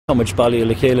Much Bali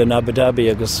Lekéile in Abu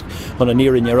Dhabi agus on a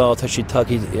near in Iraq she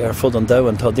tagi fud an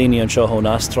down Tadini and Shahon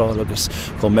Astra agus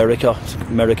go America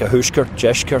Hushkert,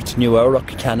 Jeshkert, New York,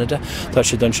 Canada that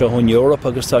she done Shahon Europe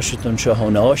agus that she done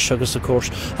Shahon Ash agus of course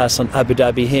has an Abu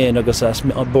Dhabi hen agus as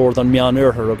on board on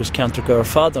Mianur her agus Cantergar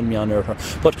fad on Mianur her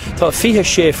but ta fihe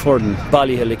chef horden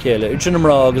Bali Lekéile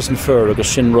Junimra agus an fur agus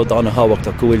shin rod on a hawak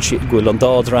that gwil on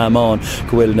dad Ramon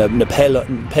gwil na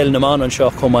pel na man an Shah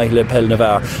komai le pel na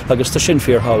var agus ta shin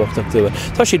fear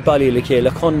Tá siad Bali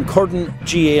Lekéile chun cordan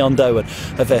GAA an dawan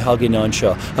a bheith hagin an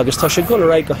seo. Agus tá sé gul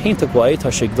raig go hinta gwaid,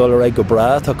 tá sé dul raig go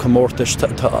bra, tá comórtas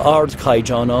tá ard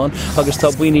caijan an, agus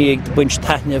tá buine ag buint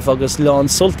taithneamh agus lán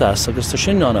sultas agus tá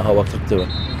sin an a hawachtach doing.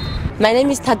 My name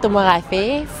is Tato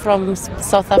Marafe from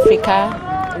South Africa.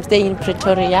 I'm staying in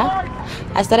Pretoria.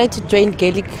 I started to join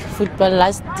Gaelic football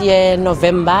last year,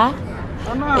 November.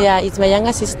 Yeah, it's my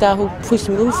younger sister who forced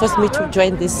me to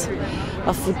join this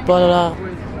football.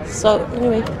 So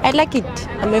anyway, I like it.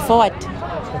 I'm a forward.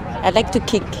 I like to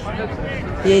kick.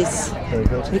 Yes. Very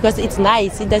good. Because it's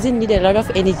nice. It doesn't need a lot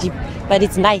of energy, but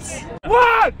it's nice.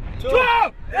 1, 2, 3.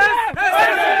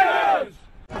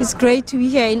 It's great to be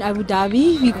here in Abu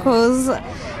Dhabi because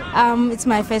it's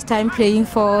my first time playing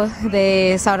for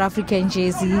the South African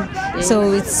jersey. Yes.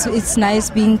 So it's nice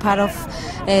being part of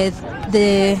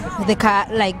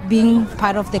being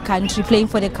part of the country, playing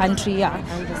for the country. Yeah,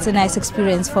 it's a nice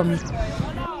experience for me.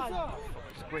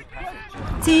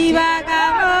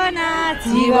 Tibakabona,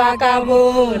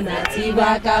 Tibakabona,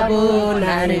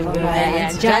 Tibakabona,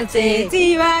 Rebulayan Chate.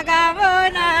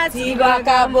 Tibakabona,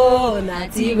 Tibakabona,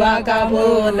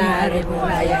 Tibakabona,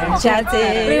 Rebulayan Chate.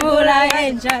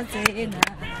 Rebulayan Chate,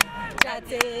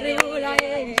 Chate,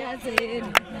 Rebulayan Chate,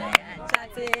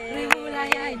 Chate,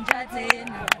 Rebulayan Chate,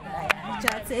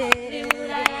 Chate,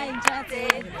 Rebulayan Chate,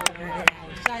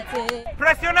 Chate.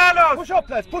 Presionalos! Push up,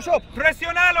 lads, push up!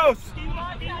 Presionalos!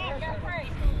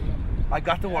 I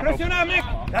got the one. Pressiona, Mick!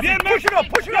 Yeah, push it up,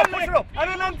 push it up, push it up!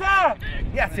 Adelanta!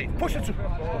 Yeah, see, push it through.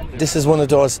 This is one of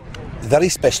those very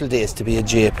special days to be a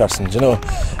GAA person, you know.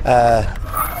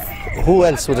 Who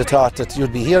else would have thought that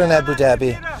you'd be here in Abu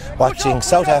Dhabi watching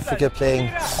South Africa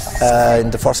playing in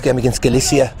the first game against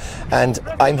Galicia, and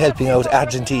I'm helping out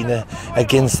Argentina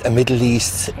against a Middle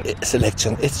East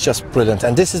selection. It's just brilliant,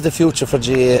 and this is the future for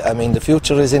GAA. I mean, the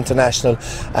future is international,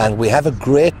 and we have a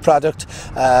great product.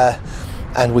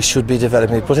 And we should be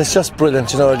developing it, but it's just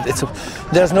brilliant, you know.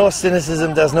 There's no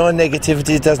cynicism, there's no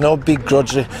negativity, there's no big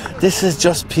grudge. This is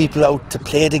just people out to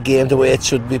play the game the way it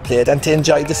should be played and to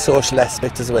enjoy the social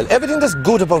aspect as well. Everything that's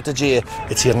good about the GAA,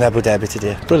 it's here in Abu Dhabi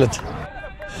today. Brilliant.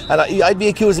 And I'd be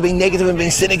accused of being negative and being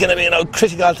cynical and being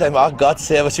critical all the time. Oh, God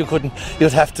save us, you'd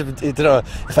have to, you know,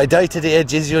 if I die today,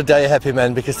 geez, you'll die a happy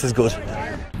man because it's good.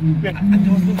 Yeah, and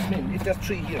those men, if there's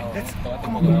 3 here, that's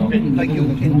like you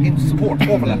in support,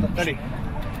 overlap. Ready?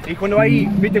 Y cuando ahí,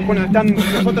 viste, cuando están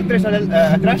nosotros 3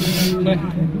 atrás,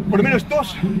 por lo menos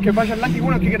 2 que vayan adelante y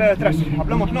 1 que quede atrás.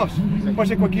 Hablamos nos, puede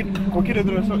ser cualquiera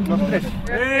de los 3.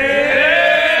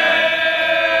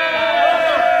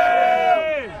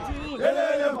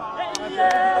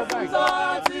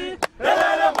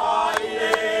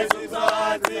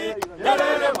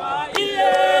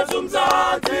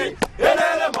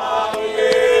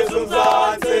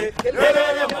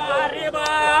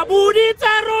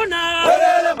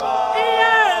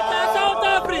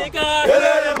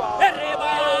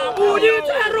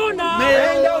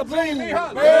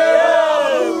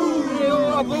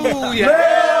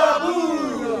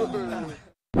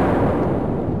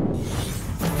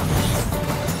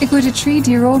 Ik word de 3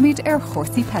 dírómid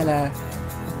chorsaí pelle.